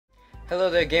Hello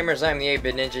there gamers, I'm the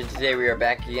 8-Bit Ninja, and today we are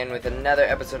back again with another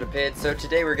episode of PID. So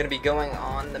today we're going to be going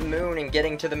on the moon and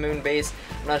getting to the moon base.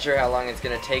 I'm not sure how long it's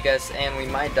going to take us, and we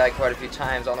might die quite a few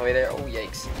times on the way there. Oh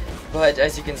yikes. But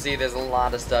as you can see, there's a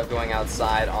lot of stuff going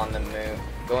outside on the moon.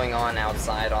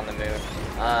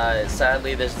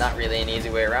 Sadly, there's not really an easy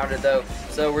way around it though,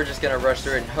 so we're just going to rush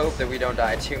through it and hope that we don't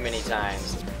die too many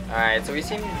times. Alright, so we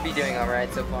seem to be doing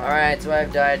alright so far. Alright, so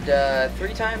I've died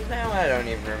 3 times now? I don't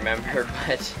even remember,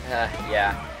 but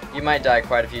yeah. You might die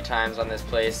quite a few times on this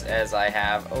place, as I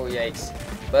have. Oh yikes.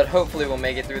 But hopefully we'll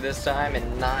make it through this time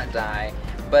and not die.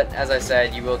 But as I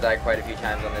said, you will die quite a few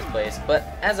times on this place.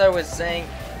 But as I was saying,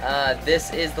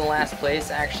 this is the last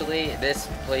place actually. This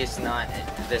place, not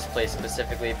this place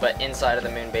specifically, but inside of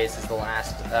the moon base is the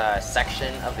last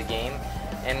section of the game.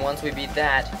 And once we beat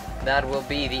that, that will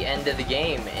be the end of the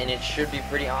game, and it should be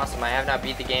pretty awesome. I have not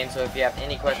beat the game, so if you have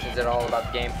any questions at all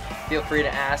about the game, feel free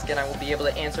to ask, and I will be able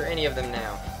to answer any of them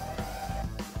now.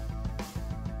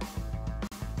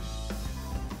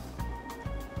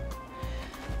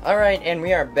 Alright, and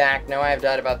we are back. Now I have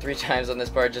died about 3 times on this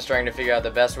part, just trying to figure out the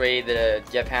best way to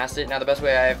get past it. Now the best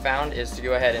way I have found is to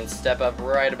go ahead and step up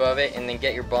right above it, and then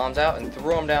get your bombs out and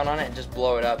throw them down on it and just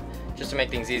blow it up, just to make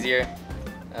things easier.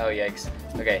 Oh yikes.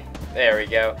 Okay, there we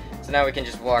go. So now we can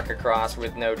just walk across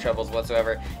with no troubles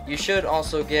whatsoever. You should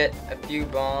also get a few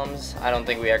bombs. I don't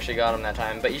think we actually got them that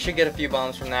time, but you should get a few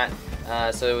bombs from that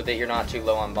so that you're not too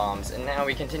low on bombs. And now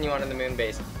we continue on to the moon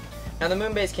base. Now the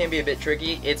moon base can be a bit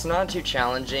tricky. It's not too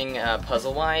challenging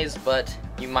puzzle-wise, but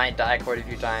you might die quite a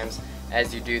few times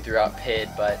as you do throughout PID,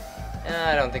 but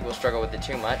I don't think we'll struggle with it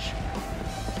too much.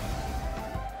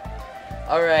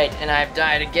 Alright, and I've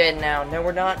died again now. No,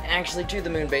 we're not actually to the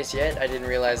moon base yet. I didn't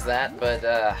realize that, but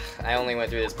I only went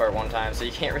through this part 1 time, so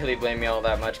you can't really blame me all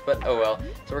that much, but oh well.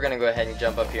 So we're going to go ahead and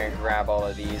jump up here and grab all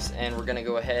of these, and we're going to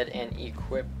go ahead and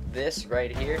equip this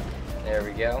right here. There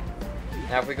we go.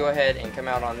 Now if we go ahead and come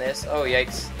out on this, oh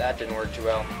yikes, that didn't work too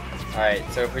well. Alright,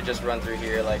 so if we just run through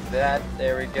here like that,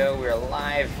 there we go, we're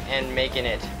alive and making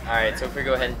it. Alright, so if we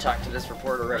go ahead and talk to this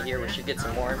reporter right here, we should get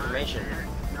some more information.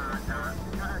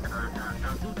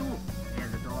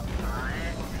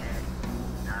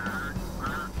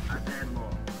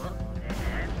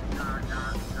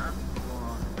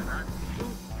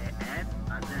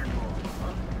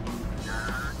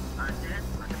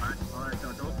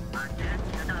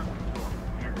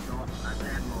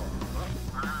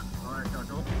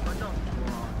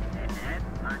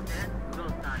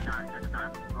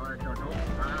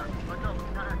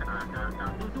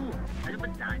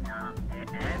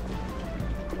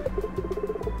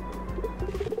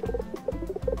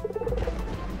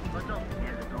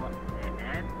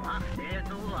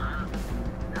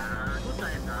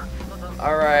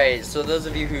 Alright, so those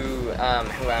of you who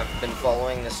have been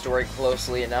following the story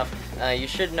closely enough, you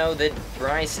should know that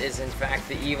Bryce is in fact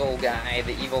the evil guy,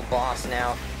 the evil boss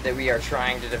now that we are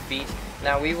trying to defeat.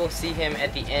 Now we will see him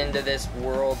at the end of this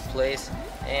world place,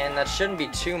 and that shouldn't be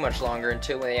too much longer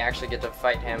until we actually get to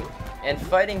fight him. And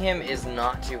fighting him is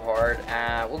not too hard.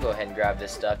 We'll go ahead and grab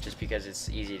this stuff just because it's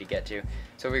easy to get to.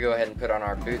 So we go ahead and put on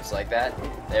our boots like that.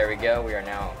 There we go. We are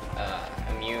now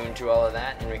immune to all of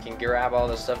that, and we can grab all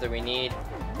the stuff that we need.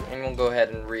 And we'll go ahead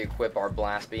and re-equip our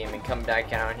blast beam and come back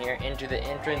down here into the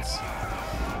entrance.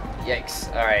 Yikes.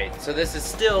 Alright, so this is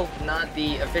still not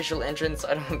the official entrance,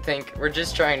 I don't think. We're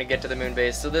just trying to get to the moon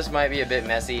base, so this might be a bit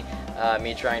messy,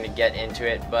 me trying to get into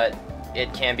it, but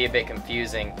it can be a bit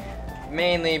confusing.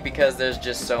 Mainly because there's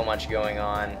just so much going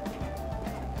on.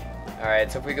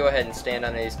 Alright, so if we go ahead and stand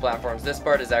on these platforms, this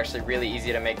part is actually really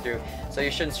easy to make through, so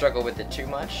you shouldn't struggle with it too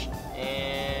much.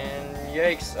 And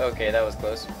yikes, okay, that was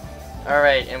close.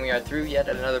 Alright, and we are through yet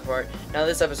another part. Now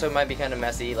this episode might be kind of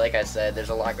messy, like I said, there's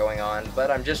a lot going on, but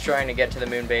I'm just trying to get to the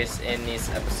moon base in this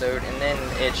episode, and then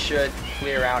it should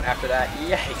clear out after that.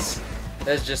 Yikes!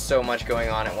 There's just so much going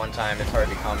on at one time, it's hard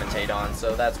to commentate on,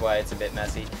 so that's why it's a bit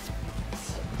messy.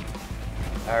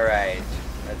 Alright,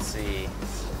 let's see.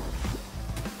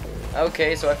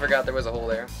 Okay, so I forgot there was a hole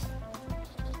there.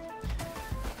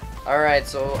 Alright,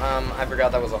 so I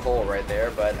forgot that was a hole right there,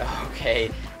 but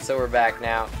okay, so we're back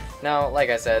now. Now, like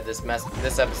I said,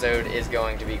 this episode is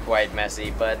going to be quite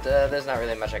messy, but there's not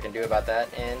really much I can do about that,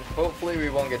 and hopefully we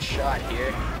won't get shot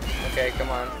here. Okay, come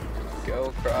on,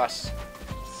 go across.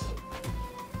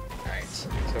 Alright, so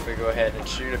if we go ahead and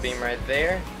shoot a beam right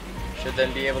there, should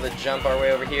then be able to jump our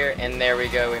way over here, and there we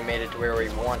go, we made it to where we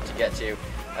want to get to.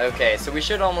 Okay, so we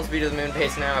should almost be to the moon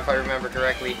base now if I remember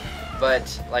correctly,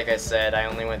 but like I said, I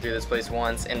only went through this place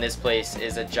once, and this place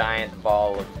is a giant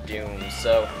ball of doom,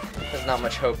 so there's not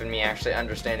much hope in me actually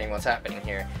understanding what's happening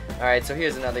here. Alright, so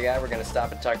here's another guy. We're going to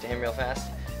stop and talk to him real fast.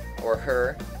 or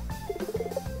her.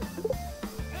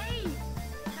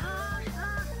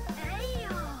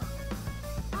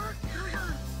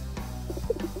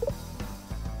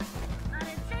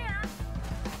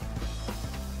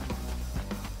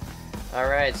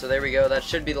 Alright, so there we go. That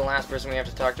should be the last person we have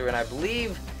to talk to, and I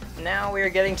believe now we are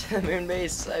getting to the moon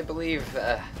base. I believe,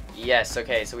 yes,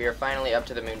 okay, so we are finally up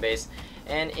to the moon base.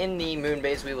 And in the moon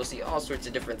base, we will see all sorts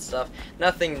of different stuff.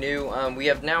 Nothing new. We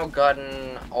have now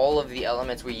gotten all of the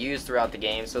elements we used throughout the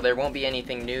game, so there won't be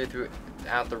anything new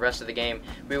throughout the rest of the game.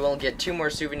 We will get 2 more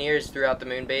souvenirs throughout the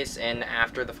moon base and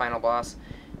after the final boss.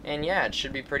 And yeah, it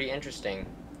should be pretty interesting.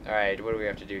 Alright, what do we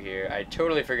have to do here? I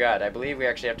totally forgot. I believe we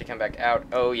actually have to come back out.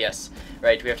 Oh, yes.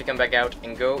 Right, we have to come back out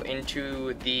and go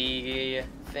into the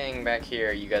thing back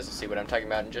here. You guys will see what I'm talking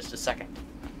about in just a second.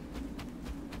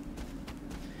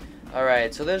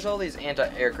 Alright, so there's all these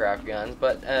anti-aircraft guns,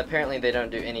 but apparently they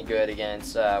don't do any good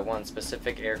against one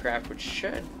specific aircraft, which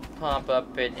should pop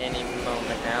up at any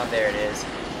moment now. There it is.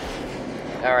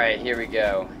 Alright, here we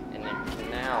go. And we can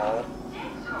now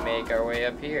make our way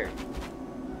up here.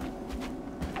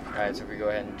 Alright, so if we go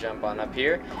ahead and jump on up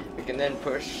here, we can then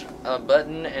push a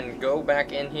button and go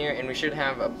back in here, and we should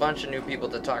have a bunch of new people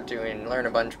to talk to and learn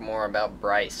a bunch more about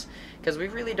Bryce, because we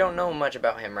really don't know much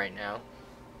about him right now.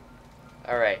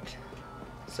 Alright,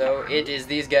 so it is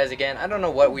these guys again. I don't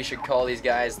know what we should call these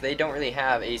guys. They don't really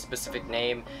have a specific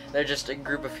name. They're just a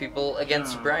group of people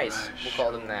against Bryce. We'll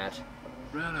call them that.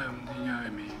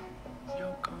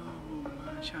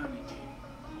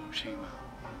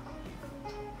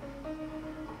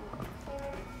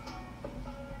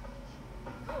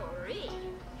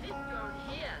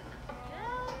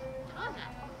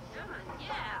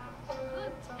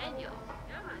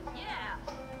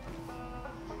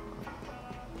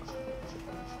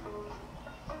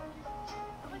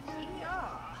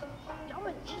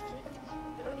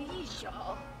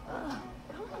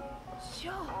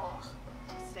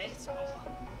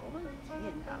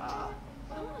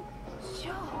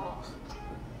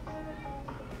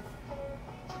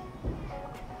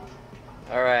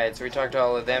 Alright, so we talked to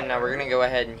all of them. Now we're going to go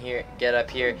ahead and get up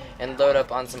here and load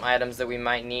up on some items that we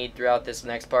might need throughout this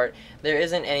next part. There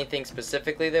isn't anything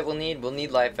specifically that we'll need. We'll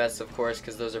need life vests, of course,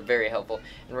 because those are very helpful.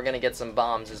 And we're going to get some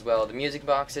bombs as well. The music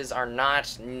boxes are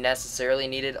not necessarily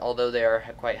needed, although they are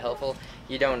quite helpful.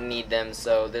 You don't need them,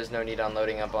 so there's no need on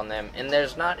loading up on them. And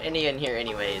there's not any in here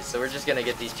anyways, so we're just going to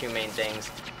get these 2 main things.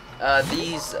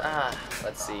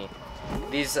 Let's see.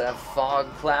 These fog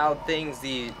cloud things,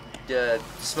 the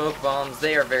smoke bombs,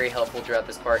 they are very helpful throughout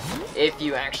this part if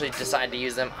you actually decide to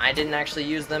use them. I didn't actually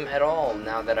use them at all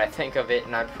now that I think of it,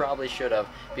 and I probably should have,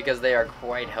 because they are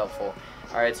quite helpful.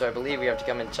 Alright, so I believe we have to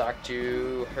come and talk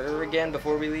to her again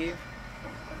before we leave.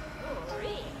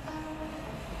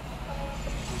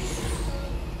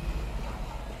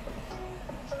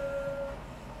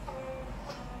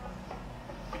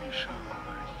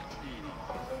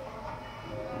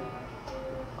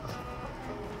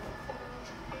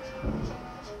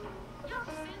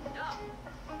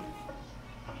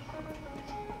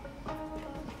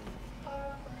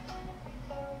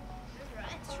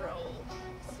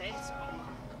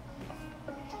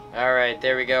 Alright,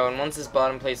 there we go, and once this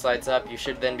bottom place lights up, you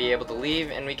should then be able to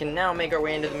leave, and we can now make our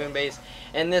way into the moon base.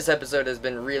 And this episode has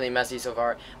been really messy so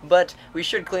far, but we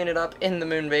should clean it up in the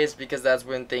moon base, because that's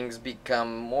when things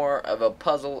become more of a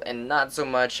puzzle and not so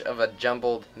much of a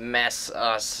jumbled mess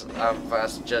of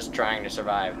us just trying to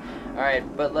survive.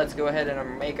 Alright, but let's go ahead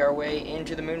and make our way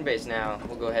into the moon base now.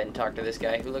 We'll go ahead and talk to this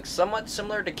guy who looks somewhat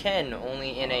similar to Ken,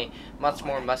 only in a much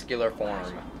more muscular form.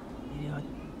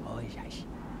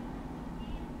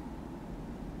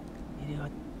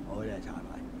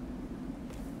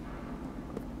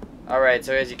 Alright,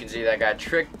 so as you can see, that guy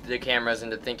tricked the cameras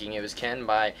into thinking it was Ken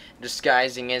by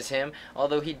disguising as him,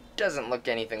 although he doesn't look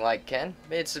anything like Ken.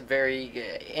 It's a very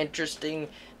interesting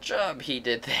job he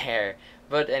did there.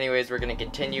 But anyways, we're going to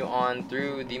continue on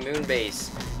through the moon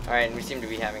base. Alright, and we seem to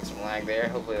be having some lag there.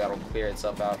 Hopefully that'll clear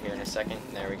itself out here in a second.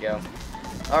 There we go.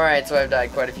 Alright, so I've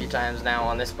died quite a few times now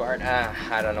on this part.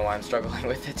 I don't know why I'm struggling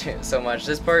with it so much.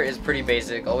 This part is pretty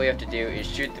basic. All we have to do is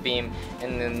shoot the beam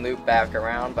and then loop back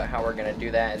around. But how we're going to do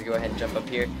that is go ahead and jump up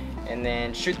here and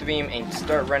then shoot the beam and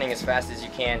start running as fast as you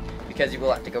can, because you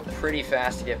will have to go pretty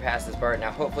fast to get past this part.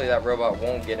 Now hopefully that robot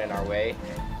won't get in our way.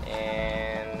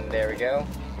 And there we go.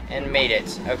 And made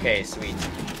it. Okay, sweet.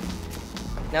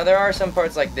 Now there are some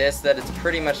parts like this that it's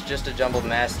pretty much just a jumbled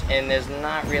mess, and there's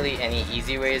not really any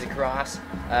easy ways across.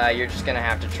 You're just gonna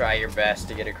have to try your best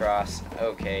to get across.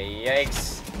 Okay,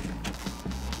 yikes.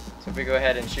 So if we go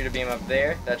ahead and shoot a beam up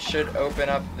there, that should open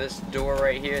up this door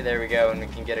right here. There we go, and we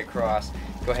can get across.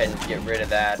 Go ahead and get rid of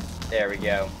that. There we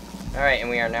go. Alright, and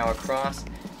we are now across.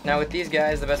 Now with these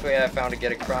guys, the best way I found to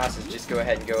get across is just go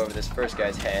ahead and go over this first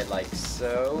guy's head, like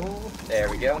so. There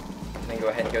we go. And then go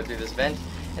ahead and go through this vent.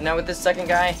 And now with this second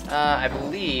guy, I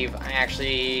believe I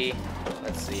actually,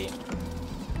 let's see,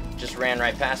 just ran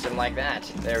right past him like that.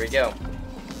 There we go.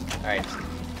 Alright,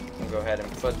 we'll go ahead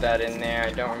and put that in there.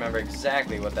 I don't remember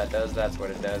exactly what that does. That's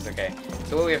what it does. Okay,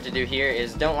 so what we have to do here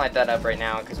is don't light that up right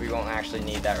now because we won't actually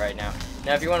need that right now.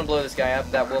 Now if you want to blow this guy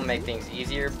up, that will make things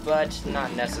easier, but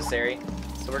not necessary.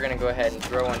 So we're going to go ahead and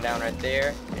throw one down right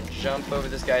there and jump over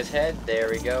this guy's head. There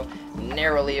we go.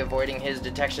 Narrowly avoiding his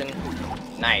detection.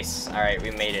 Nice. Alright,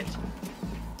 we made it.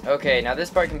 Okay, now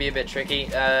this part can be a bit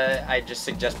tricky. I just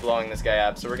suggest blowing this guy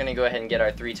up. So we're going to go ahead and get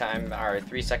our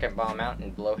 3-second bomb out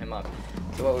and blow him up.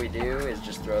 So what we do is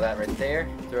just throw that right there,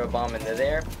 throw a bomb into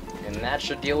there, and that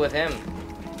should deal with him.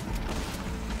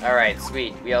 Alright,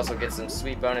 sweet. We also get some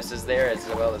sweet bonuses there, as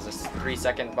well as a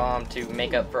 3-second bomb to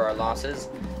make up for our losses.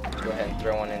 Go ahead and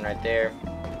throw one in right there.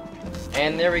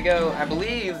 And there we go. I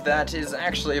believe that is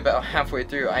actually about halfway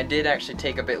through. I did actually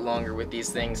take a bit longer with these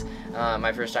things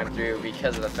my first time through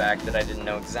because of the fact that I didn't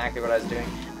know exactly what I was doing.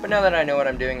 But now that I know what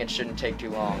I'm doing, it shouldn't take too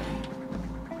long.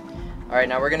 Alright,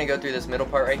 now we're going to go through this middle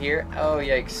part right here. Oh,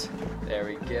 yikes. There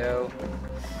we go.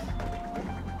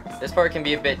 This part can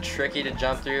be a bit tricky to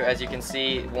jump through. As you can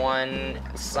see, one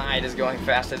side is going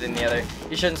faster than the other.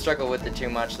 You shouldn't struggle with it too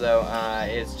much, though.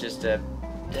 It's just a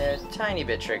tiny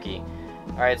bit tricky.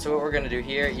 Alright, so what we're going to do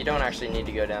here, you don't actually need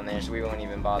to go down there, so we won't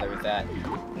even bother with that.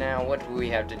 Now, what do we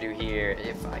have to do here?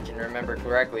 If I can remember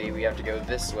correctly, we have to go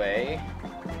this way.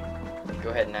 Go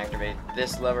ahead and activate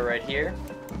this lever right here.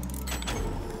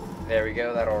 There we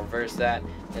go, that'll reverse that.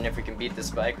 And if we can beat the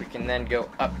spike, we can then go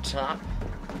up top.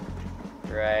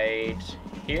 Right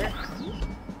here.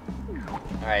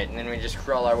 Alright, and then we just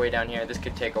crawl our way down here. This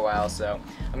could take a while, so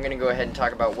I'm going to go ahead and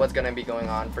talk about what's going to be going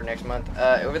on for next month.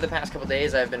 Over the past couple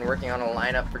days, I've been working on a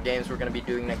lineup for games we're going to be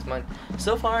doing next month.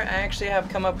 So far, I actually have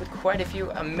come up with quite a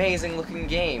few amazing looking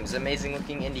games, amazing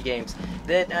looking indie games,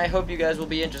 that I hope you guys will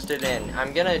be interested in.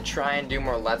 I'm going to try and do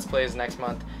more Let's Plays next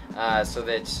month, so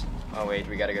that... Oh wait,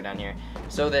 we gotta go down here.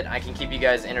 So that I can keep you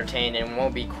guys entertained and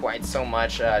won't be quite so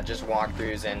much just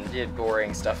walkthroughs and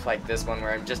boring stuff like this one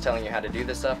where I'm just telling you how to do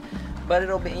this stuff. But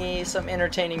it'll be some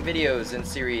entertaining videos and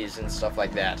series and stuff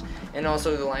like that. And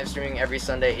also the live streaming every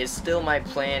Sunday is still my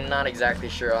plan, not exactly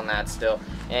sure on that still.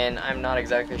 And I'm not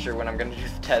exactly sure when I'm going to do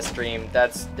the test stream.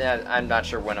 I'm not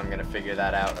sure when I'm going to figure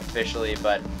that out officially,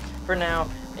 but for now,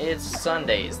 it's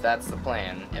Sundays. That's the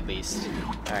plan, at least.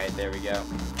 Alright, there we go.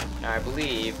 Now I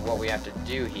believe what we have to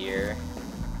do here,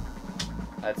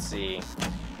 let's see.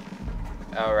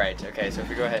 Alright, okay, so if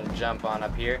we go ahead and jump on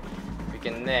up here, we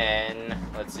can then,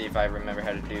 let's see if I remember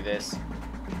how to do this.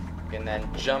 We can then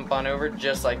jump on over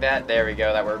just like that. There we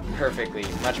go, that worked perfectly.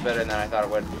 Much better than I thought it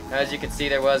would. Now as you can see,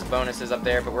 there was bonuses up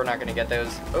there, but we're not going to get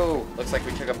those. Oh, looks like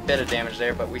we took a bit of damage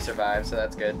there, but we survived, so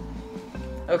that's good.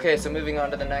 Okay, so moving on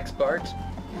to the next part.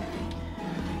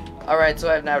 Alright,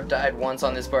 so I've now died once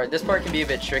on this part. This part can be a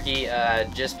bit tricky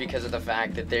just because of the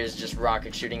fact that there's just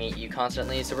rockets shooting at you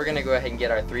constantly. So we're going to go ahead and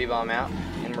get our 3-bomb out,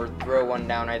 and we'll throw one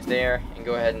down right there, and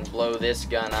go ahead and blow this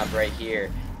gun up right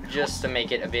here, just to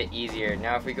make it a bit easier.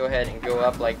 Now if we go ahead and go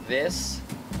up like this,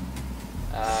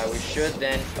 we should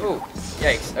then... Oh,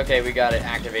 yikes. Okay, we got it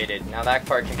activated. Now that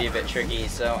part can be a bit tricky,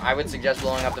 so I would suggest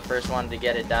blowing up the first one to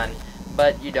get it done,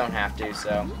 but you don't have to,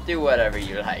 so do whatever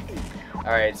you like.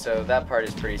 Alright, so that part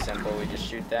is pretty simple. We just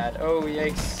shoot that. Oh,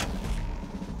 yikes.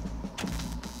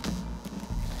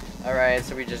 Alright,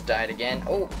 so we just died again.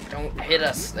 Oh, don't hit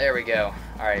us. There we go.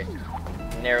 Alright.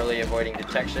 Narrowly avoiding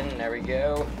detection. There we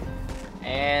go.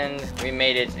 And we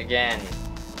made it again.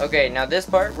 Okay, now this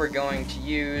part we're going to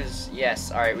use...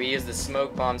 Yes, alright, we use the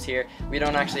smoke bombs here. We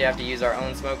don't actually have to use our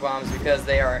own smoke bombs because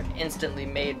they are instantly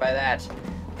made by that.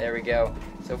 There we go.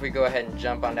 So if we go ahead and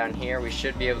jump on down here, we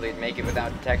should be able to make it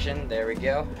without detection. There we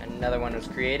go. Another one was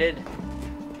created.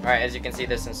 Alright, as you can see,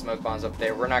 there's some smoke bombs up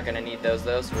there. We're not going to need those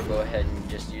though, so we'll go ahead and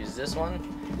just use this one.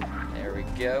 There we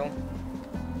go.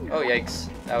 Oh, yikes.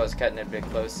 That was cutting it a bit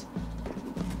close.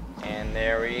 And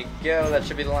there we go. That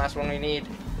should be the last one we need.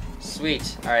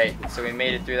 Sweet. Alright, so we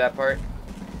made it through that part.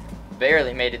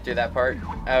 Barely made it through that part.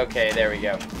 Okay, there we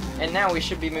go. And now we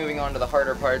should be moving on to the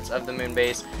harder parts of the moon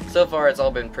base. So far it's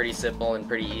all been pretty simple and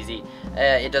pretty easy.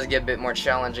 It does get a bit more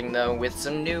challenging though, with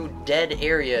some new dead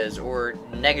areas, or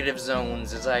negative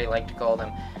zones as I like to call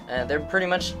them. They're pretty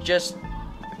much just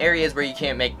areas where you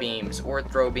can't make beams, or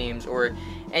throw beams, or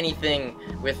anything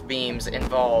with beams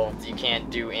involved you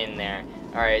can't do in there.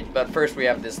 Alright, but first we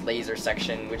have this laser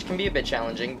section, which can be a bit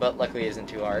challenging, but luckily isn't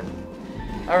too hard.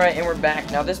 Alright, and we're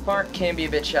back. Now this part can be a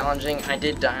bit challenging. I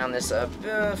did die on this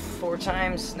 4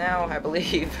 times now, I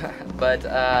believe, but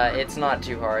it's not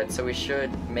too hard, so we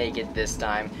should make it this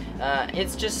time.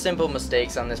 It's just simple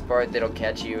mistakes on this part that'll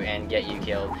catch you and get you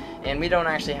killed. And we don't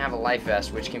actually have a life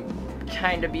vest, which can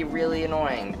kind of be really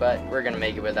annoying, but we're gonna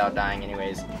make it without dying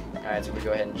anyways. Alright, so we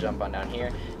go ahead and jump on down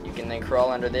here. You can then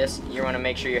crawl under this. You want to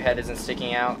make sure your head isn't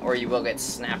sticking out, or you will get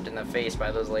snapped in the face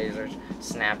by those lasers.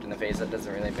 Snapped in the face, that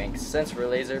doesn't really make sense for a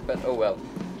laser, but oh well.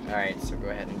 Alright, so go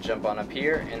ahead and jump on up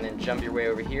here, and then jump your way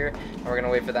over here. And we're going to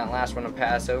wait for that last one to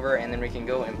pass over, and then we can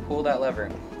go and pull that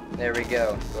lever. There we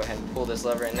go. Go ahead and pull this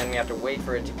lever, and then we have to wait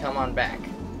for it to come on back.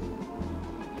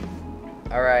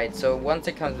 Alright, so once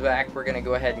it comes back, we're going to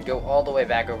go ahead and go all the way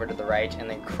back over to the right, and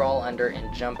then crawl under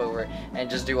and jump over, and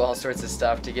just do all sorts of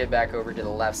stuff to get back over to the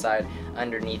left side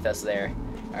underneath us there.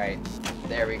 Alright,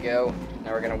 there we go.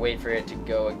 Now we're going to wait for it to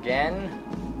go again.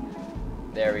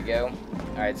 There we go.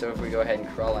 Alright, so if we go ahead and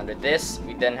crawl under this,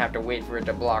 we then have to wait for it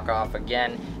to block off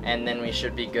again, and then we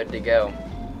should be good to go.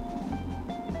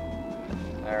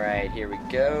 Alright, here we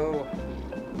go.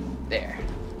 There.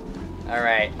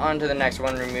 Alright, on to the next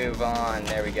one, we move on.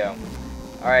 There we go.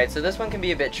 Alright, so this one can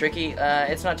be a bit tricky.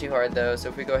 It's not too hard though, so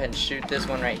if we go ahead and shoot this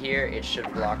one right here, it should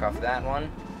block off that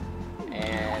one.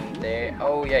 And there,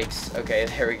 oh yikes, okay,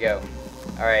 there we go.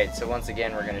 Alright, so once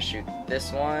again, we're going to shoot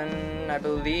this one, I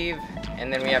believe.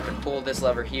 And then we have to pull this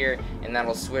lever here, and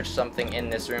that'll switch something in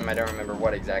this room. I don't remember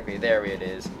what exactly. There it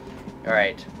is.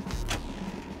 Alright.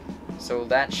 So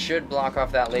that should block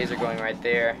off that laser going right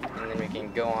there, and then we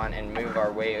can go on and move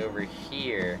our way over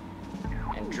here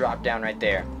and drop down right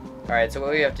there. Alright, so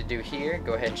what we have to do here,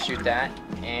 go ahead and shoot that,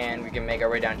 and we can make our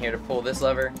way down here to pull this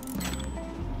lever.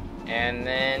 And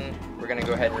then we're going to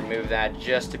go ahead and remove that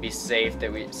just to be safe,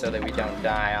 so that we don't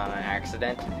die on an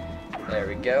accident. There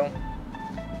we go.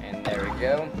 And there we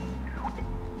go.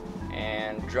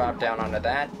 And drop down onto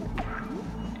that.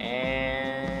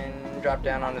 And drop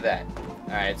down onto that.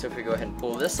 Alright, so if we go ahead and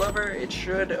pull this lever, it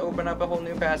should open up a whole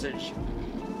new passage.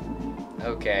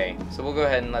 Okay, so we'll go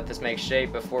ahead and let this make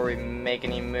shape before we make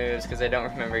any moves, because I don't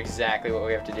remember exactly what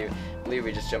we have to do. I believe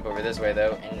we just jump over this way,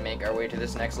 though, and make our way to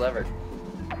this next lever.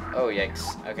 Oh,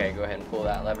 yikes. Okay, go ahead and pull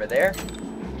that lever there.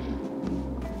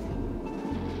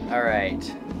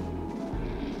 Alright.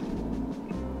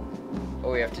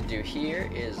 What we have to do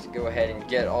here is go ahead and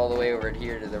get all the way over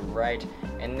here to the right,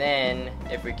 and then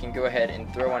if we can go ahead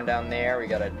and throw one down there, we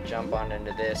gotta jump on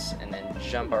into this and then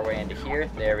jump our way into here.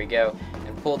 There we go,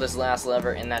 and pull this last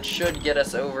lever, and that should get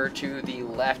us over to the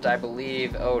left, I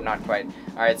believe. Oh, not quite.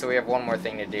 Alright, so we have one more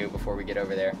thing to do before we get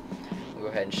over there. We'll go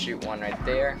ahead and shoot one right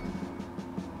there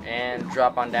and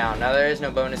drop on down. Now there is no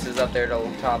bonuses up there to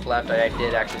the top left. I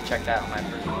did actually check that on my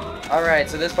first. Alright,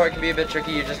 so this part can be a bit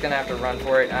tricky. You're just going to have to run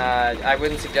for it. I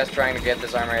wouldn't suggest trying to get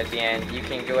this armor at the end. You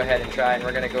can go ahead and try, and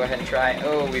we're going to go ahead and try.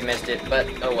 Oh, we missed it, but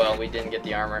oh well, we didn't get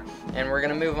the armor. And we're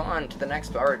going to move on to the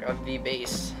next part of the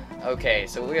base. Okay,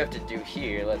 so what we have to do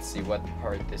here, let's see what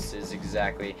part this is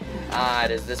exactly.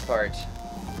 It is this part.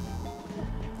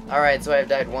 Alright, so I've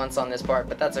died once on this part,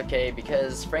 but that's okay,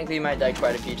 because frankly you might die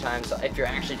quite a few times if you're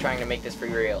actually trying to make this for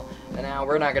real. And now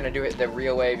we're not going to do it the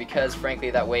real way, because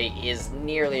frankly that way is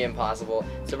nearly impossible,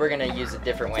 so we're going to use a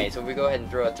different way. So if we go ahead and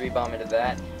throw a 3-bomb into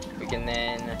that, we can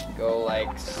then go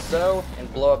like so,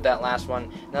 and blow up that last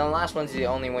one. Now the last one's the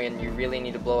only one you really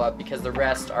need to blow up, because the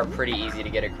rest are pretty easy to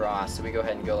get across. So we go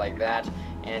ahead and go like that,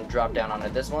 and drop down onto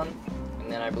this one.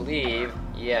 And then I believe,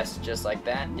 yes, just like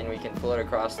that, and we can float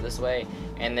across this way,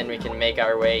 and then we can make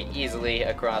our way easily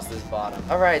across this bottom.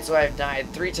 Alright, so I've died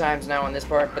 3 times now on this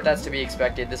part, but that's to be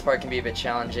expected. This part can be a bit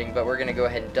challenging, but we're going to go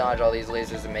ahead and dodge all these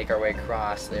lasers and make our way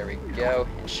across. There we go,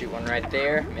 and shoot one right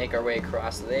there, make our way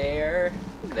across there.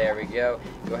 There we go.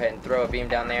 Go ahead and throw a beam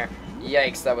down there.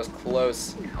 Yikes, that was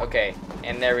close. Okay,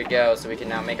 and there we go, so we can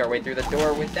now make our way through the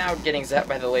door without getting zapped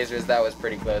by the lasers. That was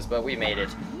pretty close, but we made it.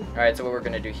 Alright, so what we're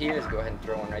going to do here is go ahead and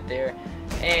throw one right there,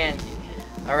 and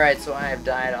alright, so I have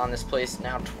died on this place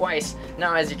now twice.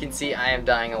 Now as you can see, I am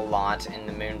dying a lot in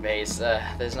the moon base.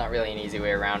 There's not really an easy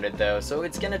way around it though, so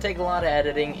it's going to take a lot of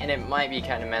editing, and it might be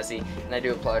kind of messy, and I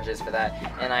do apologize for that.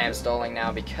 And I am stalling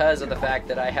now because of the fact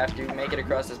that I have to make it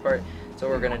across this part. So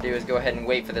what we're going to do is go ahead and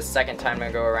wait for the second time to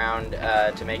go around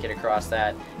to make it across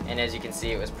that. And as you can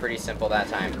see, it was pretty simple that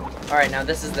time. Alright, now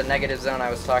this is the negative zone I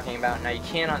was talking about. Now you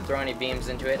cannot throw any beams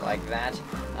into it like that.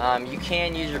 You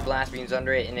can use your blast beams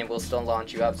under it, and it will still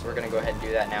launch you up. So we're going to go ahead and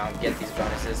do that now and get these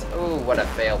bonuses. Oh, what a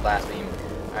fail blast beam.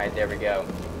 Alright, there we go.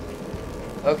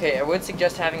 Okay, I would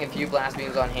suggest having a few blast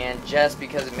beams on hand just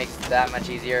because it makes it that much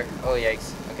easier. Oh,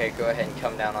 yikes. Okay, go ahead and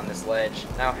come down on this ledge.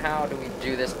 Now, how do we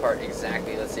do this part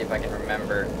exactly? Let's see if I can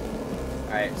remember.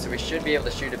 Alright, so we should be able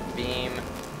to shoot a beam.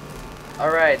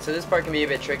 Alright, so this part can be a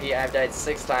bit tricky. I've died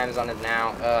 6 times on it now.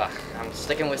 Ugh, I'm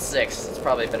sticking with 6. It's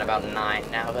probably been about 9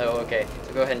 now, though. Okay,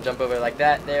 so go ahead and jump over like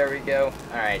that. There we go.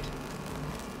 Alright.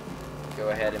 Go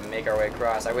ahead and make our way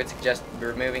across. I would suggest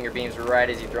removing your beams right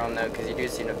as you throw them, though, because you do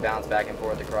seem to bounce back and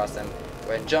forth across them. Go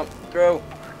ahead and jump, throw.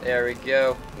 There we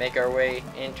go. Make our way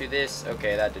into this.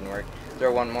 Okay, that didn't work.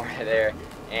 Throw one more there.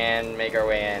 And make our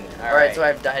way in. Alright, so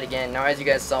I've died again. Now, as you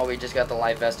guys saw, we just got the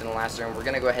life vest in the last room. We're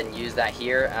going to go ahead and use that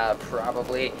here,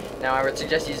 probably. Now, I would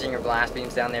suggest using your blast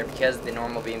beams down there because the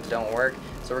normal beams don't work.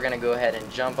 So we're going to go ahead and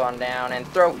jump on down and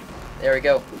throw. There we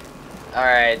go.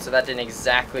 Alright, so that didn't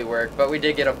exactly work, but we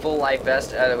did get a full life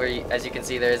vest. As you can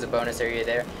see, there is a bonus area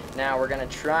there. Now, we're going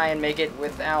to try and make it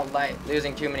without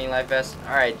losing too many life vests.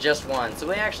 Alright, just one. So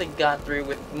we actually got through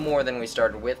with more than we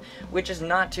started with, which is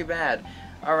not too bad.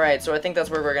 Alright, so I think that's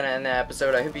where we're going to end the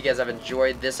episode. I hope you guys have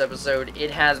enjoyed this episode.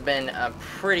 It has been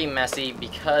pretty messy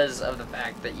because of the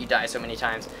fact that you die so many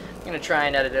times. I'm going to try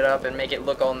and edit it up and make it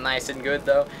look all nice and good,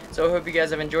 though. So I hope you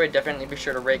guys have enjoyed. Definitely be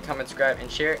sure to rate, comment, subscribe,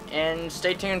 and share. And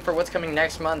stay tuned for what's coming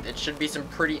next month. It should be some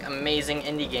pretty amazing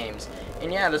indie games.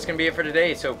 And yeah, that's going to be it for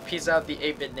today. So peace out, the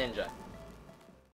 8-Bit Ninja.